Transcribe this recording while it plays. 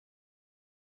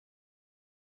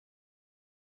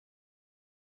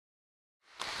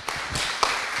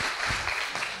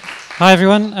Hi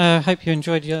everyone, hope you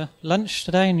enjoyed your lunch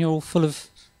today and you're all full of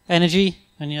energy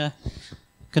and you're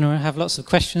going to have lots of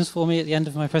questions for me at the end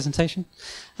of my presentation.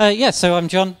 So I'm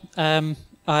John. I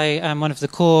am one of the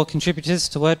core contributors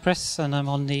to WordPress and I'm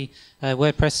on the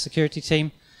WordPress security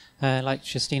team. Like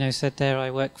Justino said there, I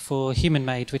work for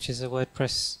HumanMade, which is a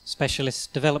WordPress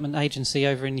specialist development agency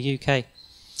over in the UK.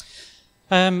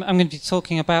 I'm going to be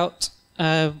talking about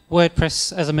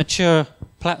WordPress as a mature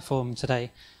platform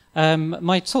today.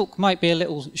 My talk might be a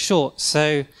little short,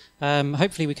 so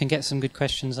hopefully we can get some good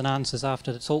questions and answers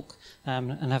after the talk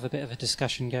and have a bit of a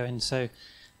discussion going, so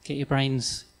get your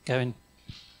brains going.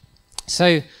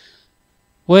 So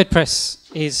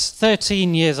WordPress is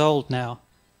 13 years old now,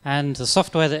 and the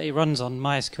software that it runs on,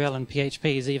 MySQL and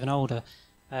PHP, is even older,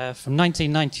 from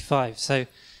 1995. So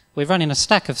we're running a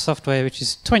stack of software which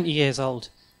is 20 years old,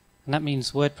 and that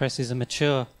means WordPress is a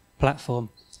mature platform.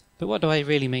 But what do I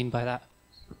really mean by that?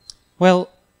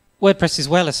 Well, WordPress is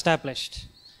well established.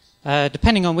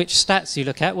 Depending on which stats you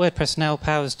look at, WordPress now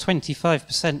powers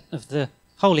 25% of the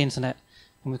whole internet.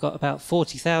 And we've got about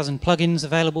 40,000 plugins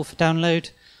available for download,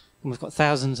 and we've got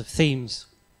thousands of themes.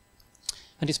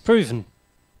 And it's proven.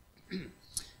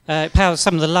 It powers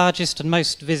some of the largest and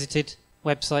most visited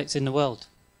websites in the world,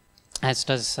 as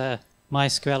does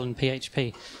MySQL and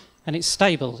PHP. And it's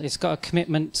stable. It's got a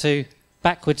commitment to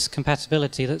backwards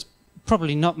compatibility that's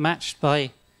probably not matched by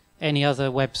any other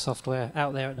web software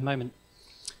out there at the moment.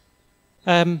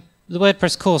 The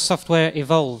WordPress core software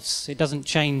evolves. It doesn't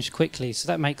change quickly, so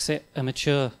that makes it a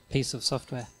mature piece of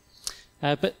software.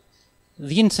 But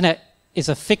the internet is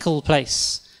a fickle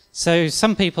place. So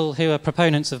some people who are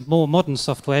proponents of more modern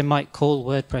software might call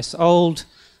WordPress old,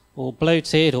 or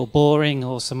bloated, or boring,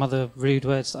 or some other rude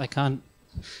words that I can't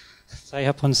say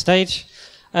up on stage.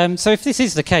 So if this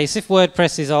is the case, if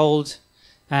WordPress is old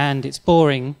and it's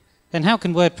boring, then how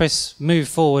can WordPress move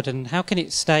forward and how can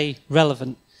it stay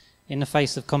relevant in the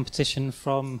face of competition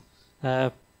from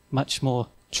much more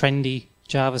trendy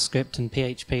JavaScript and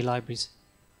PHP libraries?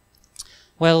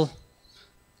 Well,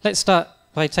 let's start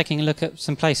by taking a look at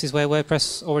some places where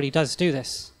WordPress already does do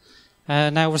this.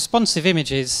 Now, responsive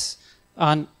images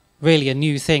aren't really a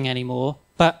new thing anymore,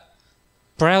 but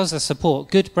browser support,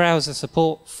 good browser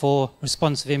support for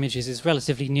responsive images is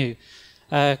relatively new.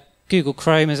 Google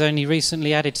Chrome has only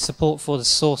recently added support for the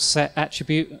source set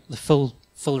attribute, the full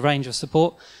range of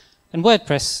support. And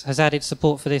WordPress has added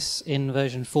support for this in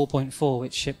version 4.4,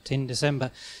 which shipped in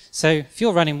December. So if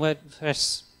you're running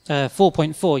WordPress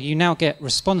 4.4, you now get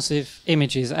responsive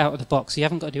images out of the box. You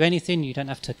haven't got to do anything. You don't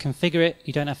have to configure it.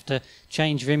 You don't have to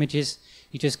change your images.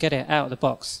 You just get it out of the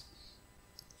box.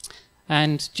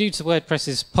 And due to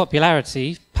WordPress's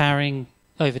popularity, powering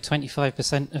over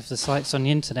 25% of the sites on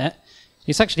the internet,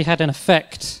 it's actually had an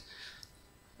effect.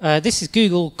 This is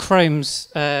Google Chrome's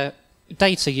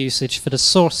data usage for the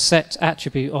source set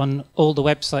attribute on all the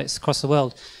websites across the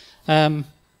world. And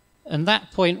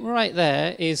that point right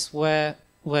there is where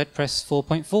WordPress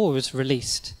 4.4 was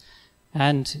released.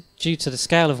 And due to the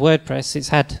scale of WordPress, it's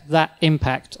had that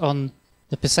impact on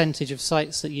the percentage of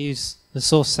sites that use the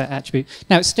source set attribute.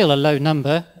 Now, it's still a low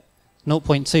number,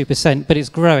 0.2%, but it's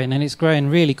growing, and it's growing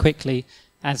really quickly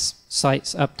as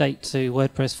sites update to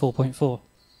WordPress 4.4.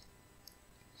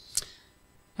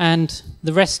 And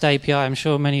the REST API, I'm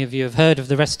sure many of you have heard of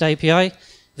the REST API.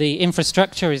 The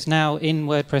infrastructure is now in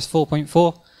WordPress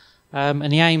 4.4,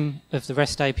 and the aim of the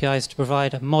REST API is to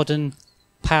provide a modern,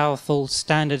 powerful,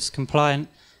 standards-compliant,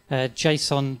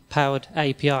 JSON-powered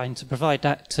API, and to provide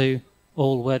that to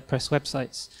all WordPress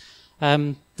websites.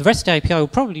 The REST API will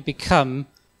probably become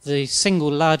the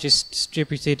single largest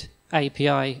distributed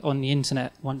API on the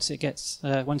internet once it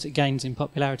gains in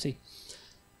popularity.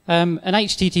 And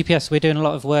HTTPS, we're doing a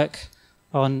lot of work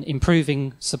on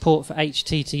improving support for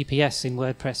HTTPS in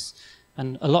WordPress,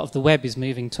 and a lot of the web is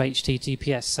moving to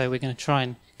HTTPS, so we're going to try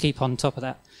and keep on top of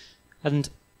that. And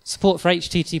support for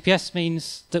HTTPS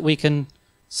means that we can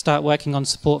start working on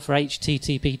support for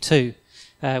HTTP2,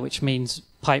 which means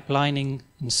pipelining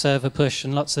and server push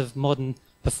and lots of modern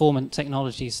performant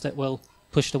technologies that will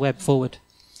push the web forward.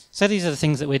 So these are the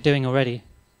things that we're doing already.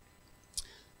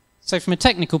 So from a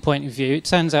technical point of view, it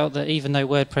turns out that even though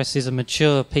WordPress is a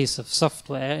mature piece of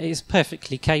software, it is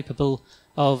perfectly capable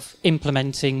of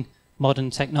implementing modern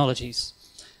technologies.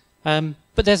 But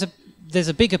there's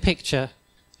a bigger picture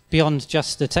beyond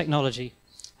just the technology.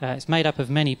 It's made up of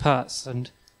many parts,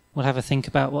 and we'll have a think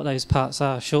about what those parts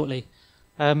are shortly.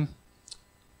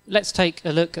 Let's take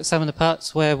a look at some of the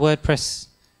parts where WordPress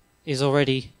is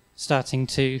already starting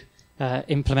to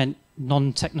implement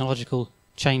non-technological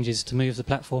changes to move the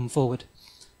platform forward.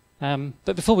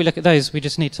 But before we look at those, we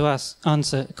just need to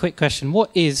answer a quick question.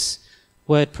 What is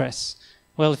WordPress?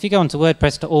 Well, if you go onto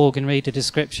WordPress.org and read a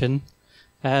description,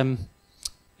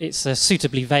 it's a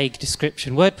suitably vague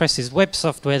description. WordPress is web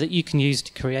software that you can use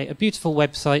to create a beautiful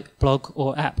website, blog,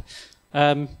 or app.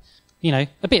 You know,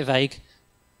 a bit vague.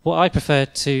 What I prefer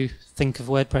to think of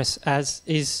WordPress as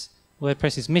is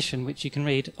WordPress's mission, which you can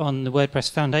read on the WordPress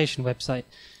Foundation website.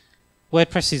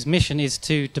 WordPress's mission is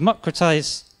to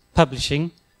democratize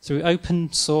publishing through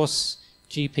open source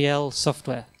GPL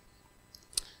software.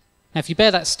 Now, if you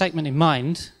bear that statement in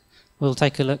mind, we'll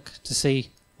take a look to see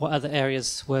what other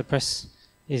areas WordPress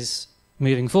is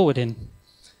moving forward in.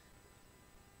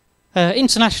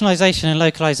 Internationalization and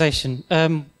localization.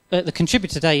 At the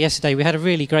Contributor Day yesterday, we had a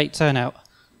really great turnout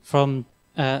from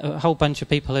a whole bunch of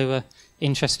people who were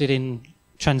interested in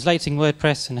translating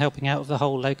WordPress and helping out with the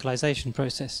whole localization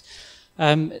process.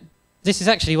 This is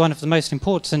actually one of the most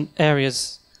important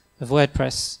areas of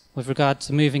WordPress with regard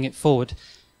to moving it forward.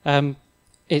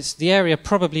 It's the area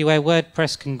probably where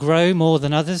WordPress can grow more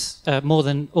than others, more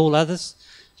than all others.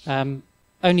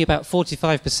 Only about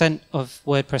 45% of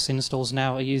WordPress installs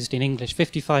now are used in English.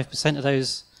 55% of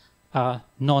those are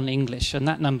non-English, and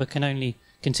that number can only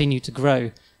continue to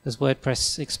grow as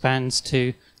WordPress expands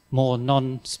to more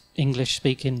non-English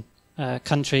speaking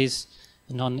countries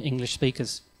and non-English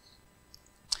speakers.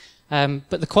 But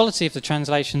the quality of the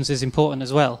translations is important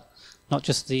as well, not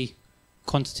just the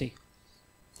quantity.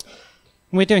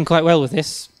 And we're doing quite well with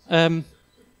this.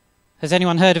 Has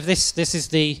anyone heard of this? This is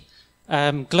the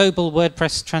Global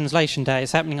WordPress Translation Day.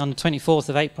 It's happening on the 24th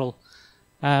of April.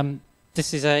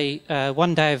 This is a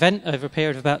one-day event over a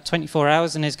period of about 24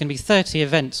 hours, and there's going to be 30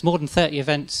 events, more than 30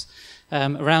 events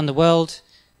around the world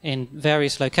in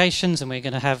various locations, and we're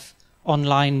going to have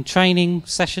online training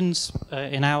sessions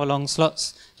in hour-long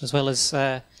slots, as well as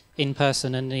in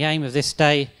person. And the aim of this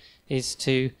day is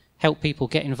to help people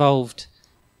get involved,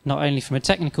 not only from a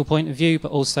technical point of view,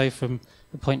 but also from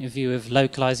the point of view of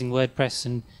localizing WordPress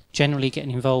and generally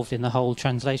getting involved in the whole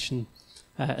translation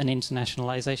and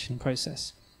internationalization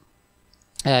process.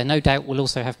 No doubt we'll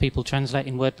also have people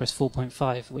translating WordPress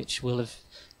 4.5, which will have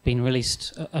been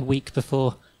released a week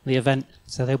before the event,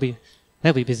 so they'll be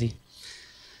busy.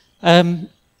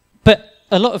 But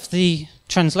a lot of the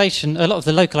translation, a lot of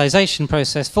the localization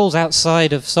process falls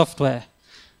outside of software.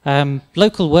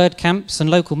 Local WordCamps and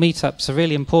local meetups are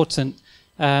really important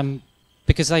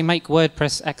because they make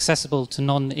WordPress accessible to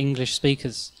non-English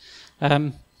speakers,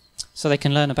 so they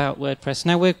can learn about WordPress.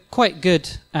 Now, we're quite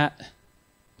good at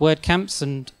WordCamps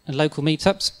and local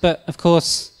meetups, but of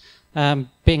course,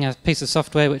 being a piece of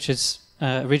software which is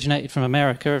originated from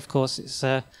America, of course, it's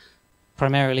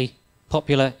primarily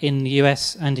popular in the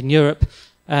US and in Europe.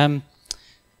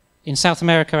 In South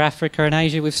America, Africa, and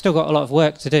Asia, we've still got a lot of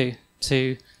work to do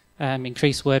to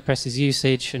increase WordPress's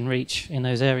usage and reach in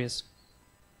those areas.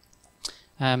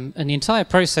 And the entire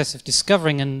process of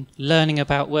discovering and learning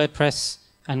about WordPress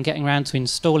and getting around to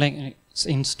installing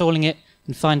it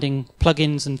and finding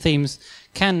plugins and themes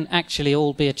can actually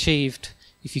all be achieved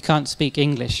if you can't speak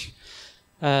English.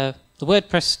 The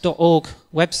WordPress.org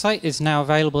website is now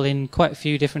available in quite a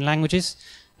few different languages.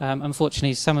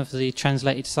 Unfortunately, some of the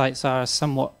translated sites are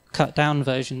somewhat cut down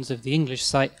versions of the English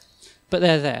site, but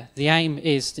they're there. The aim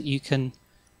is that you can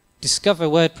discover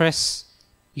WordPress,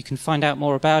 you can find out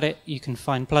more about it, you can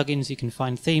find plugins, you can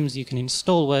find themes, you can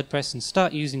install WordPress and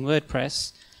start using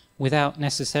WordPress without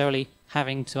necessarily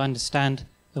having to understand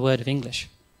the word of English.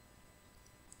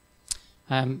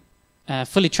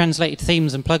 Fully translated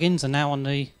themes and plugins are now on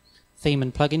the theme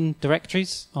and plugin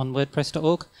directories on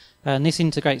WordPress.org, and this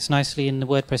integrates nicely in the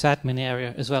WordPress admin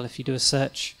area as well. If you do a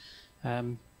search,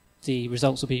 the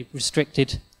results will be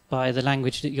restricted by the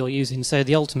language that you're using. So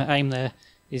the ultimate aim there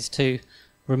is to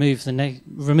remove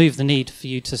the need for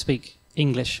you to speak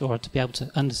English or to be able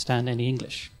to understand any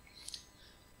English.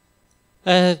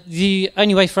 The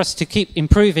only way for us to keep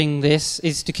improving this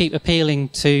is to keep appealing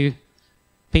to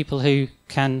people who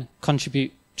can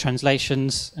contribute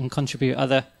translations and contribute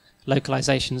other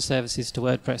localization services to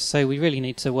WordPress. So we really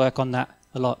need to work on that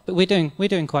a lot, but we're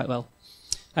doing quite well.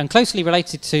 And closely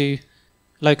related to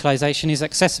localization is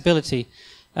accessibility.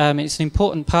 It's an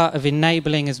important part of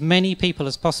enabling as many people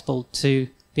as possible to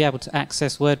be able to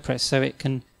access WordPress so it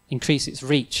can increase its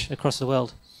reach across the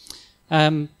world.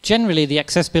 Generally, the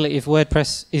accessibility of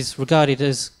WordPress is regarded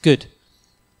as good,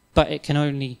 but it can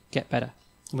only get better.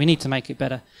 We need to make it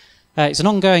better. It's an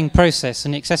ongoing process,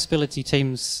 and the accessibility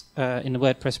teams in the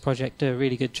WordPress project do a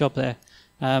really good job there.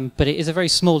 But it is a very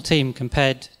small team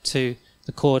compared to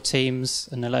the core teams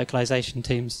and the localization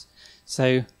teams.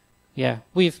 So, yeah,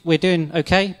 we're doing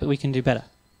okay, but we can do better.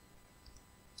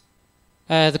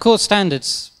 The core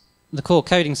standards. the core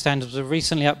coding standards were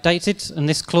recently updated, and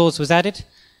this clause was added.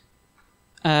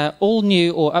 All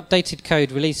new or updated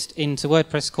code released into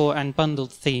WordPress core and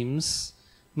bundled themes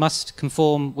must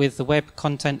conform with the Web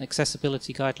Content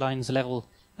Accessibility Guidelines Level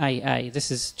AA. This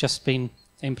has just been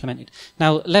implemented.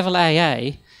 Now, Level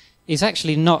AA is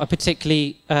actually not a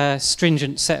particularly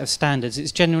stringent set of standards.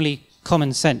 It's generally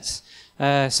common sense,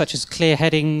 such as clear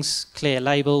headings, clear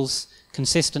labels,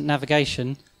 consistent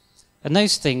navigation, and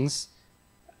those things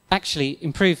actually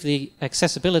improve the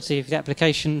accessibility of the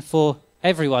application for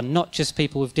everyone, not just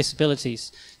people with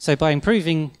disabilities. So by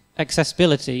improving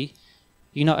accessibility,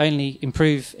 you not only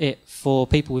improve it for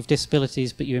people with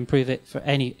disabilities, but you improve it for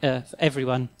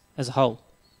everyone as a whole.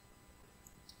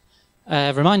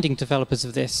 Reminding developers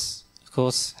of this, of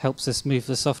course, helps us move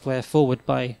the software forward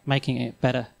by making it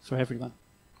better for everyone.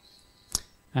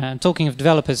 Talking of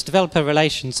developers, developer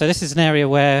relations. So this is an area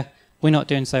where we're not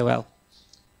doing so well.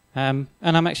 And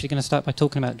I'm actually going to start by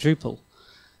talking about Drupal.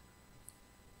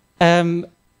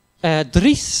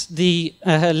 Dries, the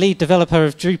lead developer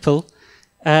of Drupal,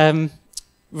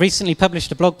 recently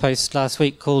published a blog post last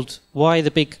week called "Why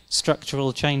the Big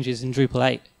Structural Changes in Drupal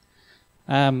 8?"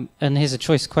 And here's a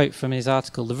choice quote from his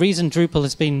article. "The reason Drupal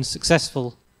has been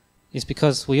successful is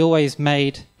because we always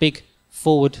made big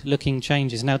forward-looking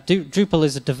changes." Now, Drupal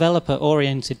is a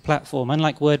developer-oriented platform,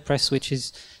 unlike WordPress, which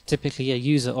is typically a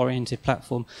user-oriented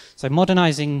platform. So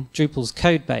modernizing Drupal's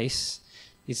code base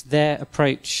is their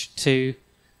approach to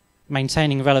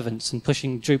maintaining relevance and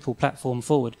pushing Drupal platform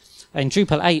forward. In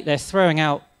Drupal 8, they're throwing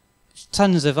out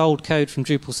tons of old code from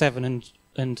Drupal 7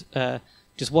 and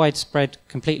just widespread,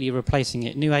 completely replacing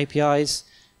it. New APIs,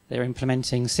 they're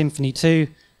implementing Symfony 2.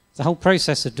 The whole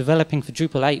process of developing for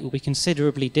Drupal 8 will be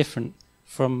considerably different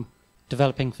from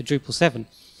developing for Drupal 7.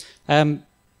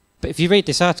 But if you read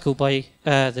this article by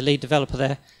the lead developer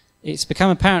there, it's become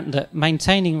apparent that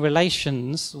maintaining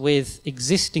relations with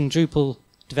existing Drupal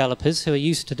developers who are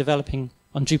used to developing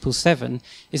on Drupal 7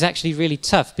 is actually really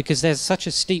tough, because there's such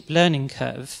a steep learning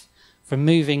curve from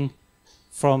moving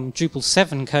from Drupal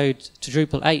 7 code to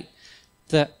Drupal 8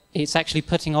 that it's actually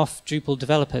putting off Drupal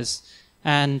developers.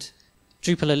 And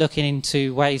Drupal are looking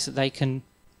into ways that they can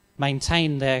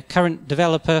maintain their current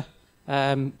developer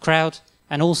crowd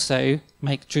and also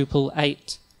make Drupal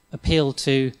 8 appeal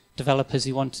to developers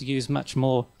who want to use much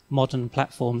more modern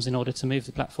platforms in order to move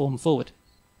the platform forward.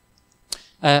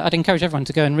 I'd encourage everyone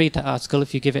to go and read that article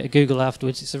if you give it a Google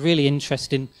afterwards. It's a really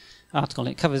interesting article.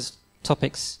 It covers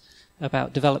topics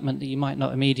about development that you might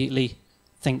not immediately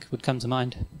think would come to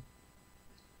mind.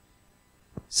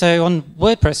 So on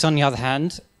WordPress, on the other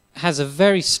hand, has a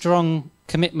very strong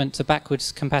commitment to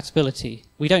backwards compatibility.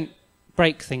 We don't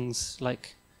break things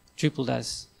like Drupal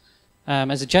does.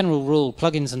 As a general rule,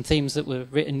 plugins and themes that were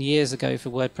written years ago for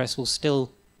WordPress will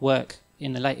still work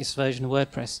in the latest version of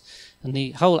WordPress. And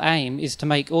the whole aim is to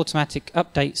make automatic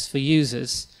updates for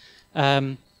users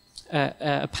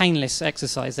a painless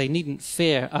exercise. They needn't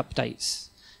fear updates.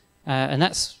 And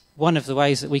that's one of the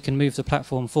ways that we can move the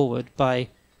platform forward, by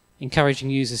encouraging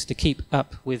users to keep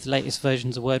up with latest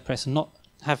versions of WordPress and not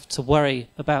have to worry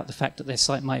about the fact that their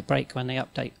site might break when they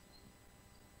update.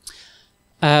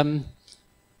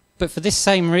 But for this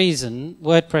same reason,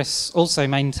 WordPress also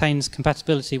maintains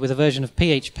compatibility with a version of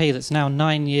PHP that's now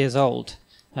 9 years old,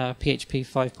 PHP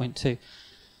 5.2.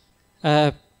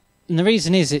 And the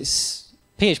reason is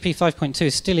PHP 5.2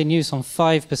 is still in use on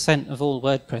 5% of all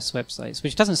WordPress websites,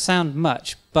 which doesn't sound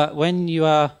much, but when you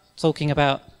are talking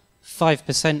about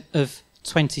 5% of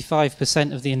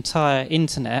 25% of the entire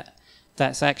internet,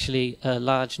 that's actually a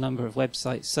large number of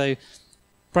websites. So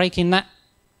breaking that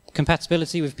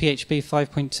compatibility with PHP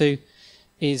 5.2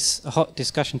 is a hot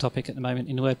discussion topic at the moment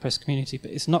in the WordPress community,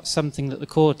 but it's not something that the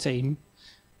core team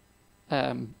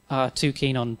are too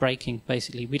keen on breaking,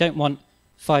 basically. We don't want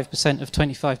 5% of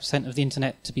 25% of the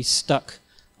internet to be stuck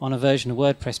on a version of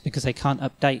WordPress because they can't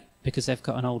update because they've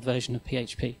got an old version of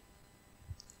PHP.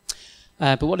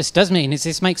 But what this does mean is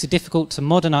this makes it difficult to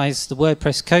modernize the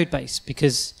WordPress code base,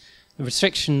 because the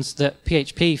restrictions that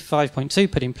PHP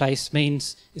 5.2 put in place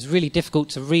means it's really difficult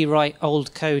to rewrite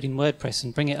old code in WordPress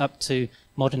and bring it up to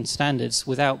modern standards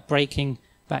without breaking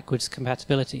backwards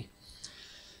compatibility.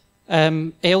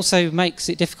 It also makes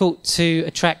it difficult to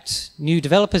attract new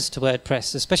developers to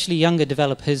WordPress, especially younger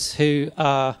developers who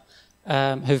are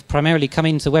who've primarily come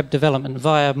into web development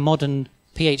via modern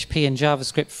PHP and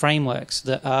JavaScript frameworks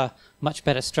that are much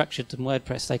better structured than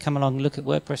WordPress. They come along, look at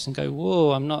WordPress and go,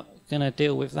 whoa, I'm not going to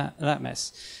deal with that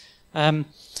mess. The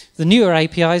newer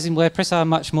APIs in WordPress are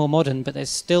much more modern, but there's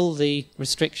still the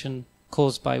restriction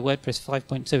caused by WordPress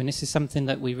 5.2, and this is something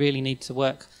that we really need to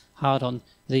work hard on.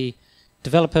 The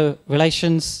developer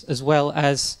relations, as well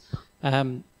as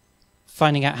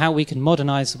finding out how we can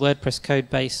modernize the WordPress code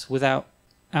base without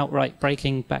outright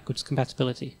breaking backwards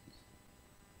compatibility.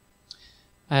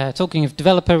 Talking of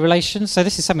developer relations, so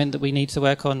this is something that we need to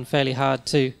work on fairly hard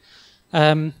too.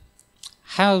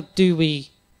 How do we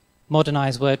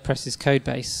modernize WordPress's code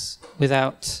base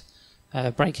without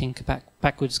breaking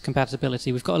backwards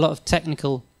compatibility? We've got a lot of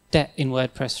technical debt in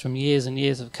WordPress from years and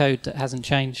years of code that hasn't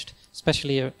changed,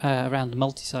 especially around the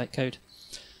multi-site code.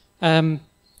 We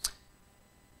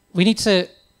need to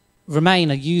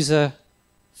remain a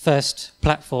user-first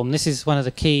platform. This is one of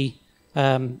the key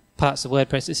parts of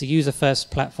WordPress. It's a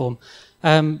user-first platform.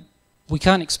 We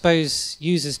can't expose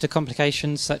users to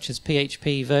complications such as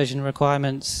PHP version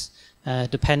requirements,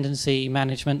 dependency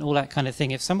management, all that kind of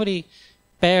thing. If somebody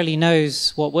barely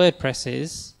knows what WordPress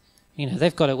is, you know,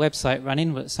 they've got a website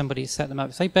running, but somebody set them up.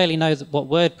 If they barely know what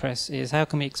WordPress is, how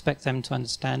can we expect them to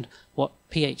understand what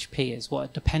PHP is, what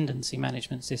a dependency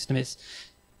management system is?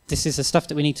 This is the stuff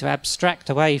that we need to abstract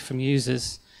away from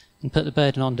users and put the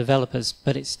burden on developers,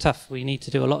 but it's tough. We need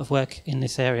to do a lot of work in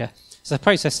this area. It's a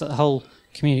process that the whole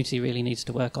community really needs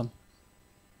to work on.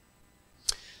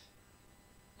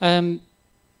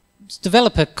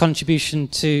 Developer contribution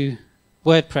to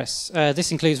WordPress.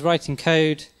 This includes writing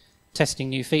code, testing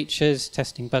new features,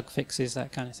 testing bug fixes,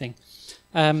 that kind of thing.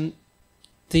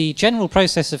 The general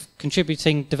process of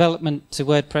contributing development to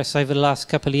WordPress over the last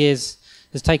couple of years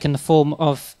has taken the form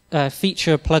of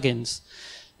feature plugins.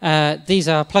 These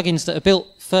are plugins that are built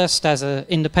first as an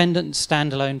independent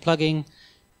standalone plugin.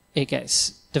 It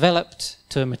gets developed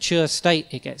to a mature state,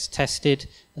 it gets tested,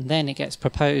 and then it gets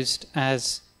proposed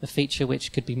as a feature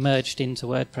which could be merged into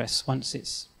WordPress once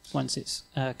it's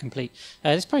complete.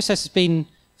 This process has been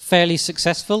fairly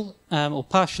successful, or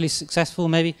partially successful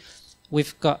maybe.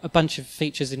 We've got a bunch of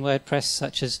features in WordPress,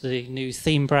 such as the new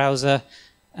theme browser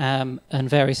and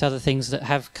various other things that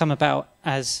have come about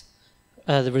as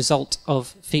the result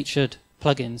of featured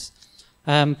plugins.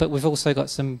 But we've also got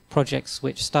some projects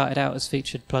which started out as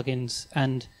featured plugins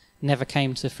and never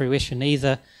came to fruition,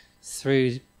 either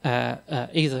through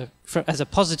as a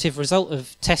positive result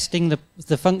of testing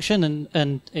the function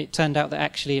and it turned out that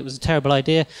actually it was a terrible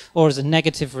idea, or as a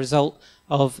negative result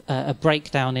of a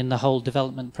breakdown in the whole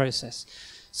development process.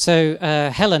 So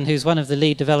Helen, who's one of the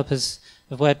lead developers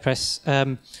of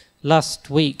WordPress, last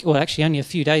week, or actually only a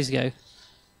few days ago,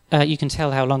 you can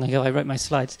tell how long ago I wrote my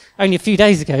slides, only a few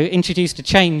days ago introduced a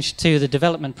change to the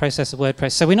development process of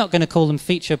WordPress. So we're not going to call them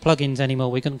feature plugins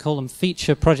anymore, we're going to call them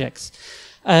feature projects.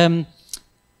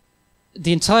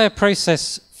 The entire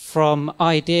process from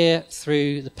idea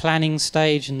through the planning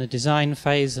stage and the design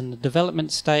phase and the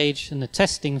development stage and the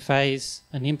testing phase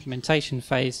and the implementation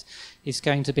phase is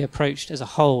going to be approached as a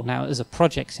whole now, as a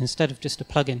project instead of just a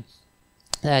plugin.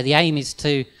 The aim is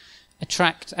to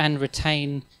attract and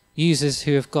retain users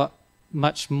who have got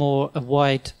much more a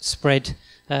widespread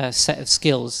set of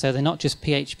skills. So they're not just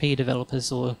PHP developers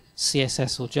or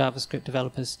CSS or JavaScript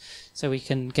developers. So we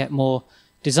can get more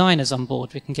designers on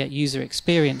board, we can get user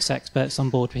experience experts on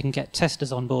board, we can get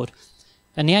testers on board.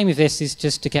 And the aim of this is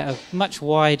just to get a much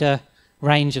wider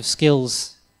range of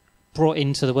skills brought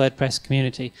into the WordPress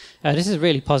community. This is a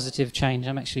really positive change.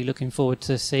 I'm actually looking forward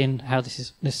to seeing how this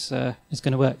is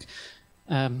going to work.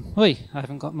 I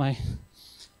haven't got my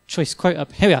choice quote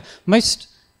up. Here we are.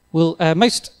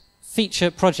 Most feature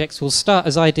projects will start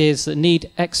as ideas that need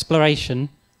exploration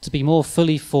to be more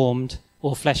fully formed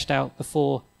or fleshed out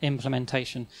before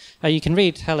implementation. You can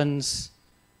read Helen's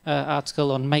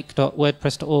article on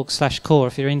make.wordpress.org/core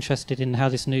if you're interested in how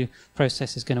this new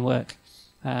process is going to work.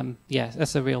 Yeah,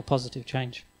 that's a real positive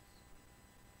change.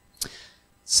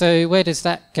 So where does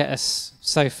that get us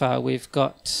so far? We've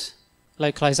got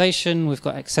localization, we've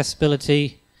got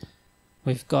accessibility,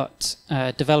 we've got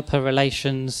developer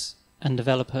relations and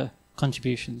developer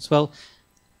contributions. Well,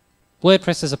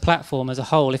 WordPress as a platform as a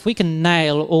whole, if we can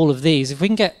nail all of these, if we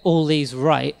can get all these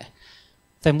right,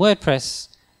 then WordPress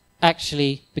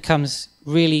actually becomes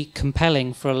really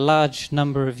compelling for a large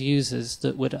number of users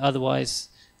that would otherwise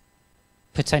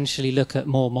potentially look at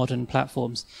more modern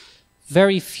platforms.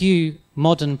 Very few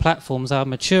modern platforms are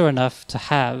mature enough to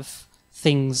have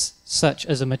things such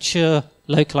as a mature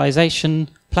localization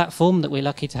platform that we're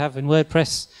lucky to have in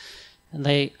WordPress, and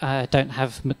they don't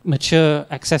have mature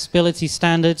accessibility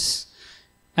standards,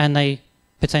 and they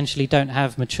potentially don't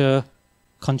have mature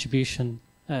contribution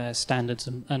standards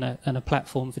and a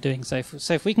platform for doing so.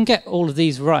 So if we can get all of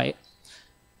these right,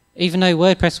 even though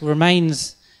WordPress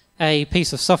remains a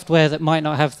piece of software that might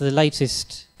not have the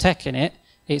latest tech in it,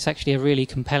 it's actually a really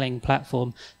compelling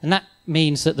platform. And that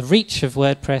means that the reach of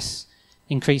WordPress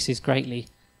increases greatly.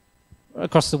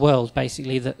 across the world,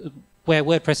 basically, that where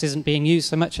WordPress isn't being used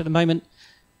so much at the moment,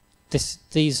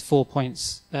 these 4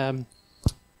 points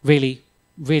really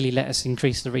let us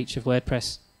increase the reach of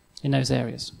WordPress in those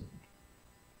areas.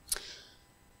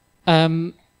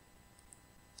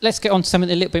 Let's get on to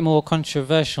something a little bit more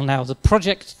controversial now. The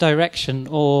project direction,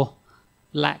 or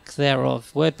lack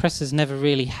thereof. WordPress has never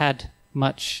really had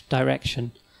much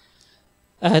direction.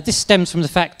 This stems from the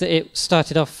fact that it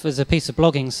started off as a piece of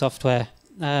blogging software.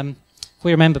 If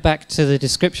we remember back to the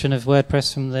description of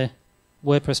WordPress from the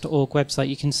WordPress.org website,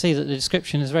 you can see that the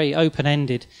description is very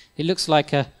open-ended. It looks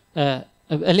like a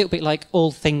little bit like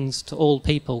all things to all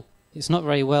people. It's not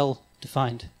very well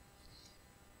defined.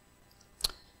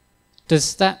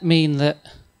 Does that mean that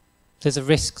there's a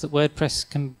risk that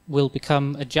WordPress will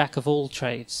become a jack of all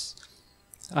trades?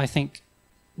 I think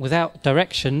without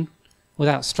direction,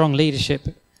 without strong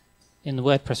leadership in the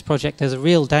WordPress project, there's a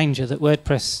real danger that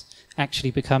WordPress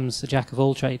actually becomes a jack of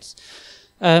all trades.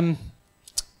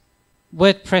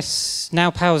 WordPress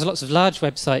now powers lots of large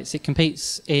websites. It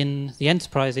competes in the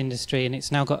enterprise industry, and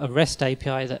it's now got a REST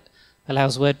API that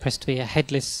allows WordPress to be a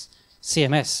headless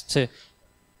CMS, to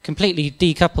completely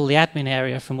decouple the admin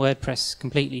area from WordPress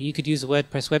completely. You could use a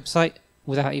WordPress website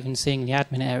without even seeing the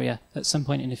admin area at some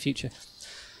point in the future.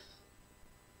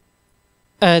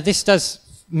 This does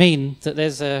mean that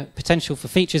there's a potential for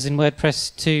features in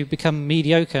WordPress to become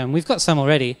mediocre, and we've got some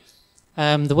already.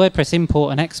 The WordPress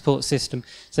import and export system.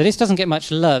 So this doesn't get much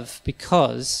love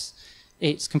because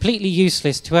it's completely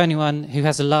useless to anyone who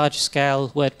has a large-scale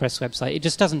WordPress website. It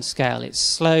just doesn't scale. It's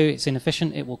slow, it's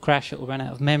inefficient, it will crash, it will run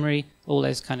out of memory, all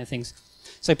those kind of things.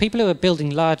 So people who are building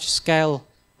large-scale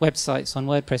websites on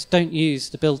WordPress don't use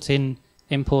the built-in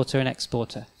importer and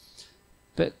exporter.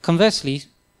 But conversely,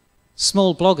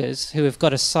 small bloggers who have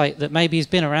got a site that maybe has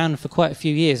been around for quite a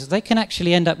few years, they can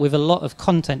actually end up with a lot of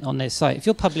content on their site. If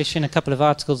you're publishing a couple of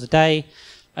articles a day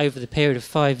over the period of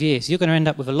 5 years, you're going to end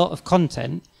up with a lot of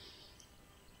content,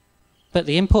 but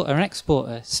the importer and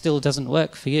exporter still doesn't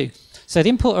work for you. So the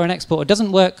importer and exporter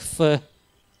doesn't work for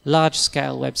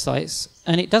large-scale websites,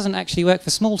 and it doesn't actually work for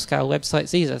small-scale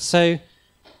websites either. So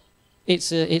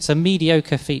it's a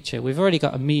mediocre feature. We've already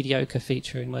got a mediocre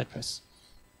feature in WordPress.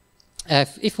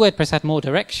 If WordPress had more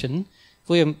direction,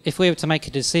 if we were to make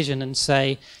a decision and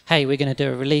say, hey, we're going to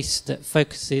do a release that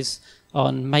focuses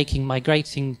on making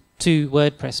migrating to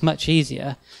WordPress much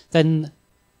easier, then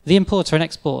the importer and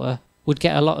exporter would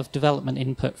get a lot of development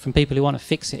input from people who want to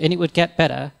fix it, and it would get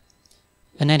better,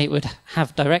 and then it would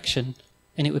have direction,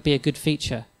 and it would be a good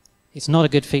feature. It's not a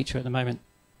good feature at the moment.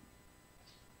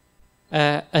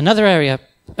 Another area,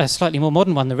 a slightly more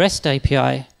modern one, the REST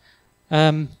API,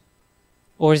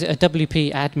 or is it a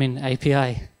WP admin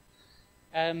API?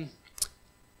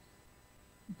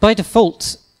 By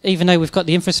default, even though we've got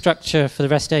the infrastructure for the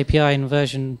REST API in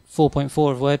version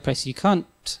 4.4 of WordPress, you can't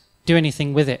do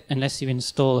anything with it unless you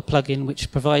install a plugin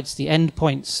which provides the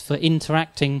endpoints for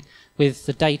interacting with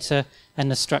the data and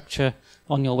the structure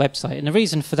on your website. And the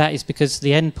reason for that is because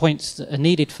the endpoints that are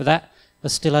needed for that are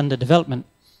still under development.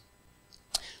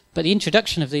 But the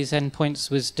introduction of these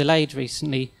endpoints was delayed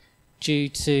recently due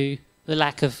to the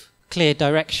lack of clear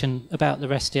direction about the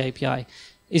REST API.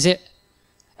 Is it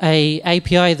an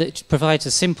API that provides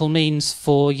a simple means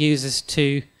for users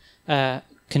to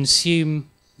consume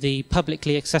the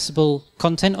publicly accessible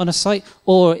content on a site,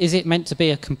 or is it meant to be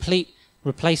a complete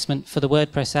replacement for the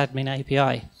WordPress admin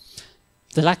API?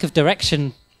 The lack of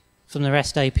direction from the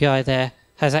REST API there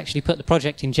has actually put the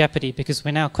project in jeopardy, because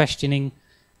we're now questioning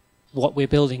what we're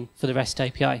building for the REST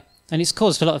API. And it's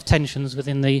caused a lot of tensions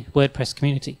within the WordPress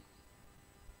community.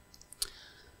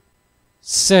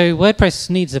 So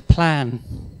WordPress needs a plan,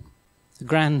 a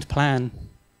grand plan.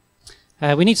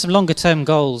 We need some longer term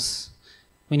goals.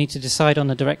 We need to decide on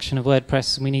the direction of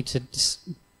WordPress, and we need to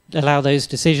allow those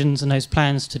decisions and those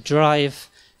plans to drive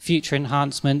future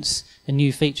enhancements and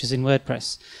new features in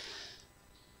WordPress.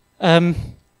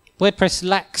 WordPress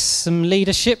lacks some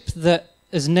leadership that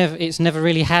it's never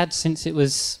really had since it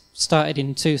was started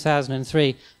in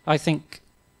 2003. I think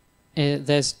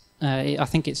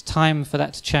it's time for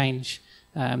that to change.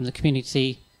 The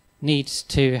community needs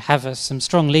to have some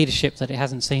strong leadership that it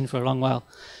hasn't seen for a long while.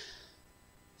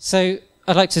 So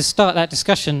I'd like to start that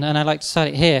discussion, and I'd like to start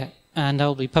it here, and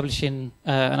I'll be publishing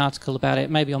an article about it,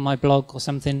 maybe on my blog or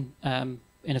something,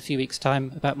 in a few weeks'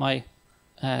 time, about my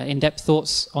in-depth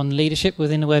thoughts on leadership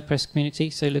within the WordPress community,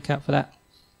 so look out for that.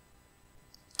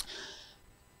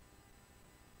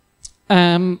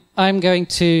 I'm going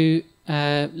to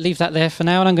leave that there for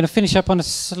now, and I'm going to finish up on a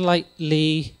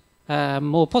slightly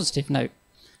more positive note.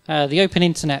 The open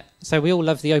internet. So we all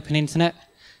love the open internet.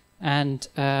 and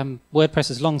WordPress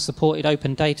has long supported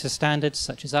open data standards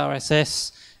such as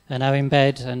RSS and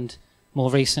OEmbed, and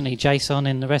more recently JSON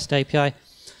in the REST API.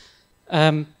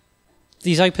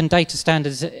 These open data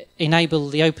standards enable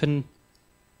the open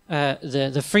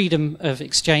the freedom of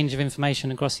exchange of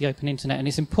information across the open internet, and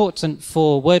it's important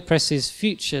for WordPress's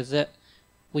future that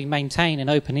we maintain an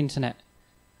open internet.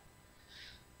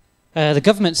 The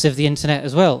governance of the internet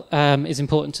as well is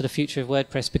important to the future of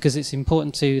WordPress, because it's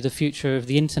important to the future of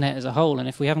the internet as a whole. And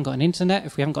if we haven't got an internet,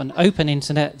 if we haven't got an open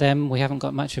internet, then we haven't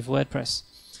got much of WordPress.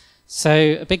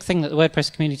 So a big thing that the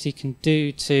WordPress community can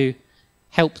do to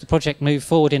help the project move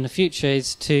forward in the future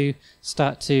is to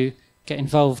start to get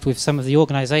involved with some of the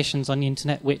organizations on the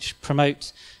internet which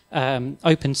promote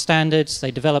open standards.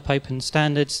 They develop open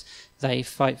standards, they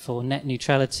fight for net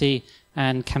neutrality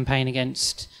and campaign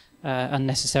against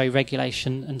unnecessary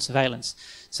regulation and surveillance.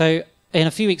 So in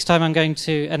a few weeks' time I'm going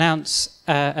to announce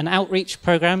an outreach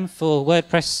program for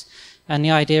WordPress, and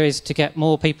the idea is to get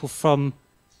more people from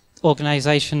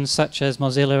organizations such as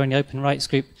Mozilla and the Open Rights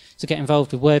Group to get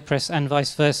involved with WordPress and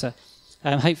vice versa.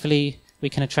 Hopefully we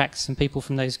can attract some people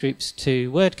from those groups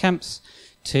to WordCamps,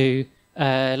 to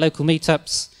local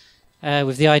meetups,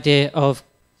 with the idea of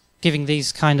giving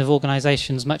these kind of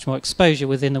organizations much more exposure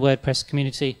within the WordPress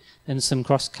community and some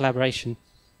cross-collaboration.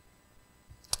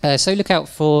 So look out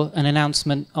for an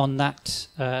announcement on that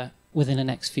within the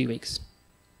next few weeks.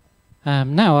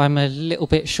 Now I'm a little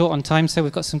bit short on time, so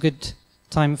we've got some good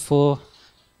time for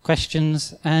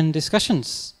questions and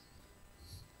discussions.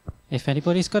 If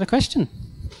anybody's got a question.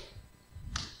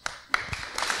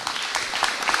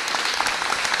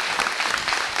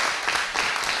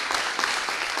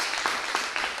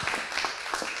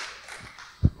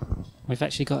 We've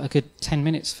actually got a good 10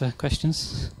 minutes for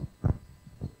questions.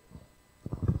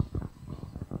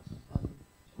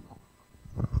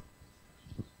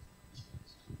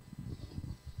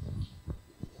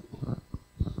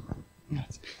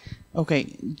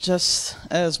 Okay, just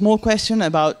a small question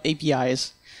about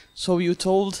APIs. So you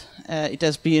told it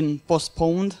has been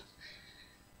postponed.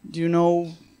 Do you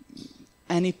know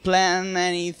any plan,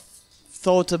 any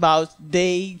thought about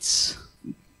dates,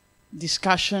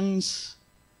 discussions?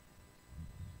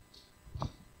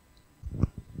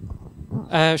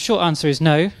 Short answer is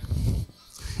no.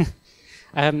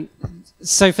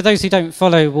 So for those who don't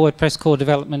follow WordPress core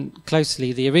development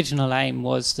closely, the original aim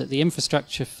was that the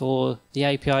infrastructure for the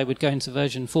API would go into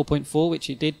version 4.4, which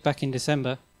it did back in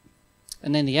December.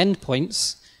 And then the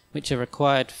endpoints, which are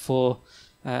required for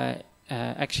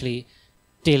actually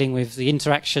dealing with the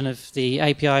interaction of the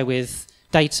API with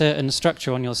data and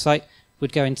structure on your site,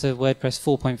 would go into WordPress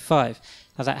 4.5.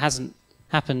 Now that hasn't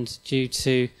happened due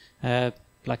to,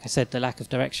 like I said, the lack of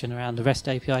direction around the REST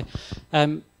API.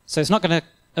 So it's not going to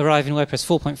arrive in WordPress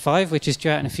 4.5, which is due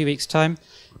out in a few weeks' time.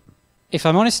 If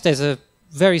I'm honest, there's a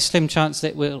very slim chance that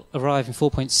it will arrive in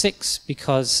 4.6,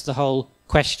 because the whole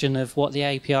question of what the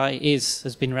API is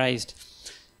has been raised.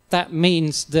 That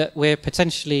means that we're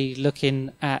potentially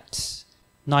looking at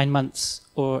 9 months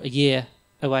or a year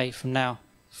away from now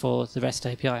for the REST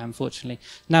API, unfortunately.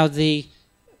 Now, the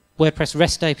WordPress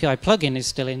REST API plugin is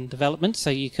still in development, so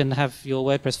you can have your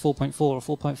WordPress 4.4 or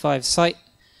 4.5 site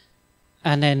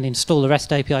and then install the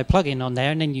REST API plugin on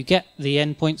there, and then you get the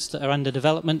endpoints that are under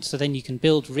development, so then you can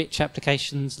build rich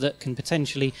applications that can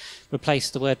potentially replace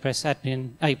the WordPress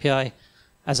admin API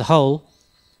as a whole.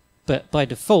 But by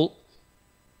default,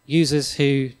 users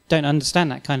who don't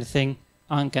understand that kind of thing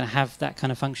aren't going to have that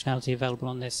kind of functionality available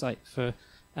on their site. For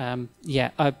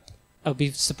I'll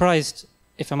be surprised,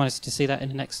 if I'm honest, to see that in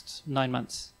the next 9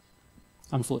 months,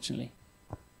 unfortunately.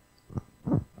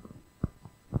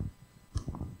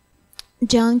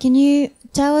 John, can you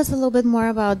tell us a little bit more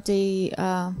about the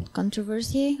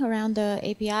controversy around the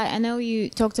API? I know you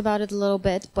talked about it a little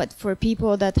bit, but for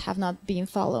people that have not been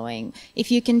following, if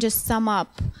you can just sum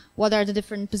up what are the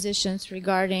different positions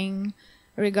regarding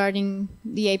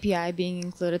the API being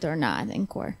included or not in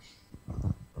core.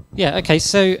 Yeah, okay,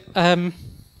 so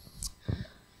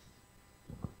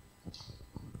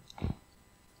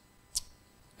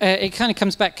it kind of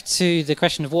comes back to the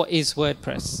question of what is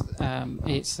WordPress.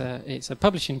 It's a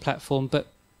publishing platform, but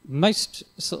most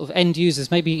sort of end users,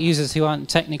 maybe users who aren't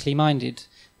technically minded,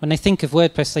 when they think of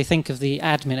WordPress, they think of the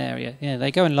admin area. You know,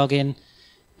 they go and log in,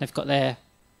 they've got their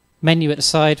menu at the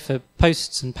side for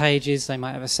posts and pages, they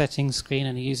might have a settings screen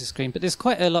and a user screen, but there's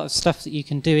quite a lot of stuff that you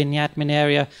can do in the admin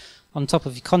area on top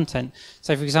of your content.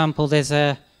 So for example, there's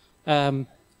a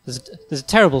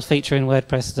terrible feature in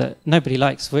WordPress that nobody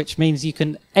likes, which means you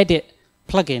can edit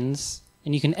plugins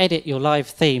and you can edit your live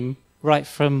theme right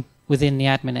from within the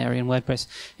admin area in WordPress.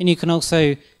 And you can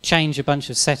also change a bunch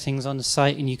of settings on the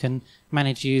site, and you can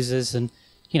manage users, and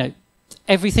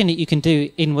everything that you can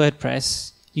do in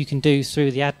WordPress you can do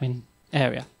through the admin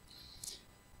area.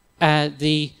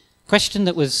 The question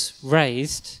that was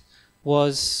raised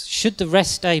was, should the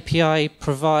REST API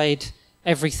provide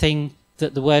everything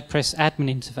that the WordPress admin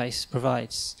interface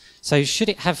provides? So should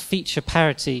it have feature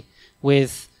parity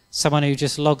with someone who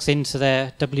just logs into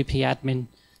their WP admin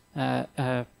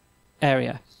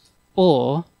area?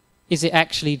 Or is it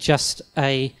actually just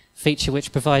a feature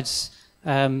which provides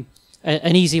an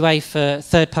easy way for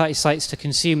third-party sites to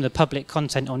consume the public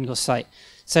content on your site?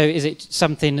 So is it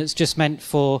something that's just meant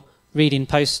for reading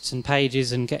posts and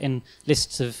pages and getting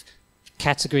lists of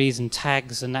categories and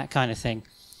tags and that kind of thing?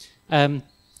 And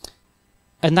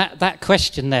that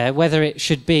question there, whether it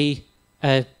should be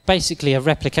basically a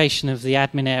replication of the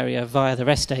admin area via the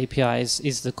REST APIs,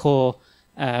 is the core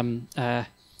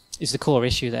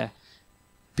issue there.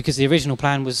 Because the original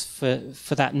plan was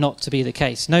for that not to be the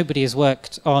case. Nobody has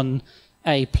worked on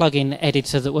a plugin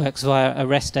editor that works via a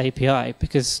REST API,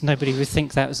 because nobody would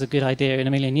think that was a good idea in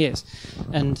a million years.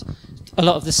 And a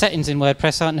lot of the settings in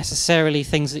WordPress aren't necessarily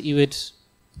things that you would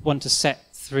want to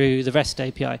set through the REST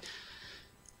API.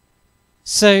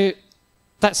 So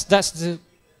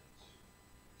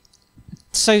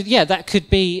yeah, that could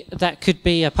be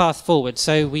a path forward.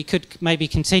 So we could maybe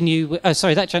continue.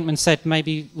 Sorry, that gentleman said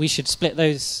maybe we should split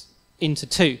those into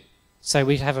two. So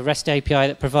we have a REST API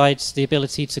that provides the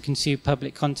ability to consume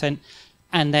public content,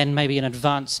 and then maybe an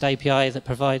advanced API that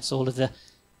provides all of the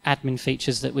admin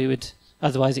features that we would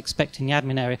otherwise expect in the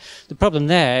admin area. The problem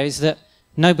there is that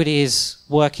nobody is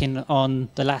working on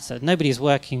the latter. Nobody is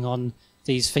working on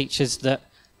these features that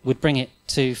would bring it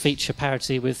to feature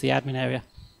parity with the admin area.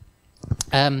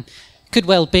 Could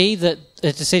well be that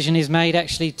a decision is made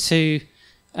actually to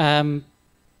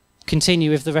continue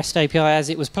with the REST API as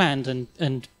it was planned,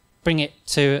 and bring it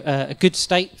to a good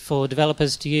state for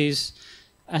developers to use,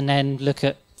 and then look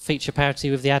at feature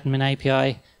parity with the admin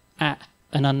API at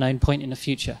an unknown point in the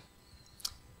future.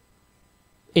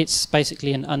 It's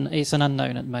basically an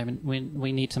unknown at the moment.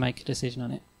 We need to make a decision on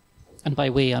it. And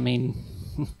by we, I mean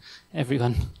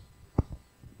everyone.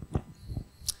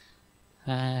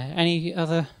 Any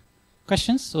other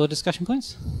questions or discussion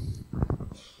points?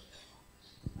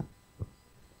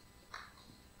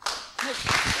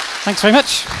 Thanks very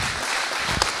much.